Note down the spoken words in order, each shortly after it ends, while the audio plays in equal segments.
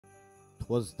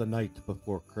'Twas the night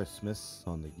before Christmas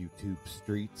on the YouTube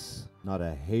streets. Not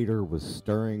a hater was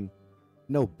stirring,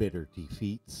 no bitter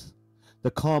defeats.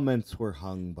 The comments were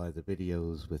hung by the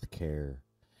videos with care,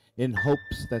 in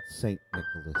hopes that St.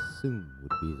 Nicholas soon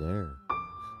would be there.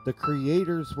 The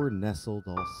creators were nestled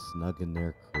all snug in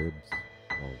their cribs,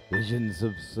 while visions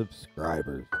of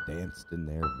subscribers danced in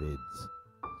their vids.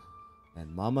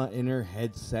 And Mama in her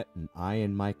headset and I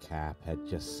in my cap had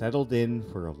just settled in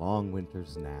for a long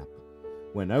winter's nap,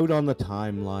 when out on the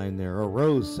timeline there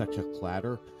arose such a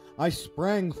clatter, I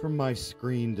sprang from my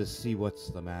screen to see what's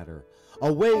the matter.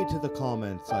 Away to the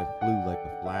comments I flew like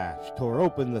a flash, tore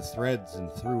open the threads and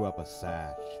threw up a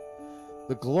sash.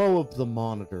 The glow of the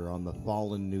monitor on the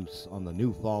fallen noose on the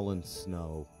new fallen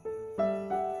snow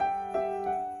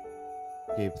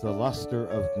gave the luster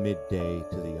of midday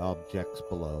to the objects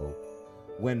below,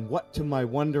 when what to my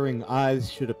wondering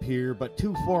eyes should appear but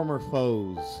two former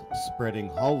foes spreading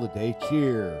holiday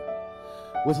cheer.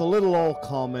 With a little old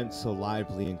comment so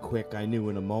lively and quick, I knew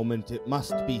in a moment it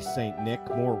must be Saint Nick.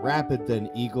 More rapid than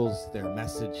eagles their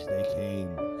message they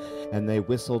came, and they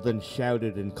whistled and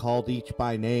shouted and called each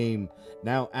by name.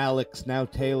 Now Alex, now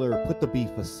Taylor, put the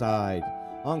beef aside.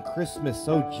 On Christmas,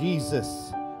 oh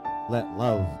Jesus, let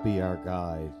love be our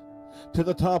guide. To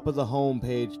the top of the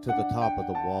homepage, to the top of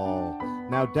the wall.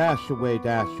 Now dash away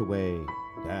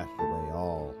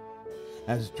all.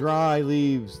 As dry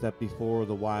leaves that before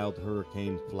the wild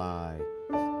hurricane fly,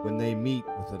 when they meet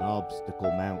with an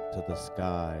obstacle mount to the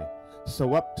sky.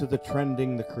 So up to the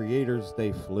trending the creators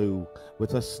they flew,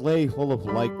 with a sleigh full of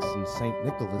likes and St.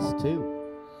 Nicholas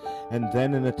too. And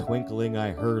then in a twinkling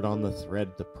I heard on the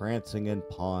thread the prancing and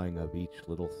pawing of each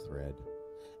little thread.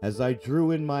 As I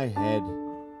drew in my head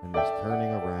and was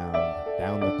turning around,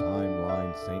 down the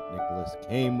timeline St. Nicholas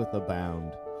came with a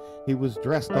bound. He was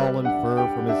dressed all in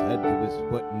fur from his head to his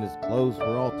foot, and his clothes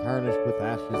were all tarnished with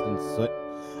ashes and soot.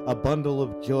 A bundle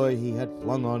of joy he had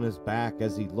flung on his back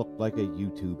as he looked like a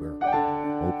YouTuber,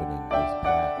 opening his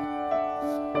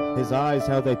pack. His eyes,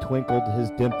 how they twinkled, his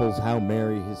dimples, how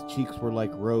merry, his cheeks were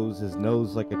like rose, his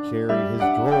nose like a cherry, his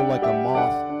droll like a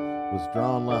moth was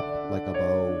drawn up like a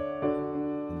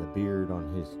bow, and the beard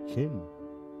on his chin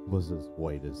was as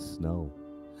white as snow.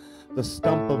 The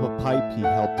stump of a pipe he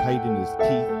held tight in his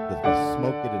teeth, the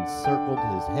smoke it encircled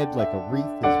his head like a wreath,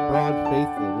 his broad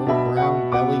face a little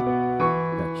brown belly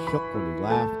that shook when he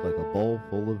laughed like a bowl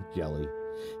full of jelly.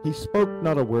 He spoke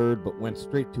not a word, but went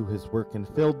straight to his work and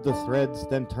filled the threads,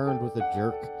 then turned with a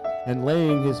jerk, and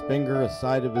laying his finger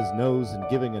aside of his nose and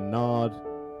giving a nod,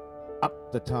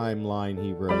 up the timeline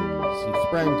he rose. He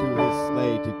sprang to his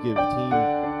sleigh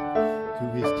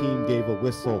his team gave a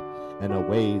whistle, and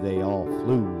away they all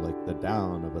flew like the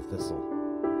down of a thistle.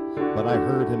 But I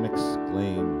heard him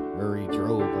exclaim, ere he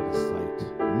drove out of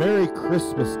sight, "Merry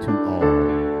Christmas to all,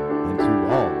 and to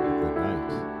all a good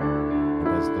night." And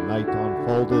as the night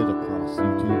unfolded across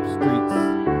YouTube streets,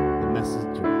 the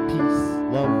message of peace,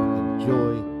 love, and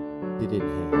joy did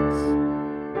enhance.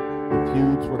 The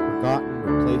feuds were forgotten,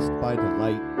 replaced by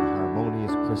delight, a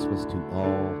harmonious Christmas to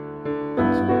all, and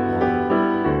to all.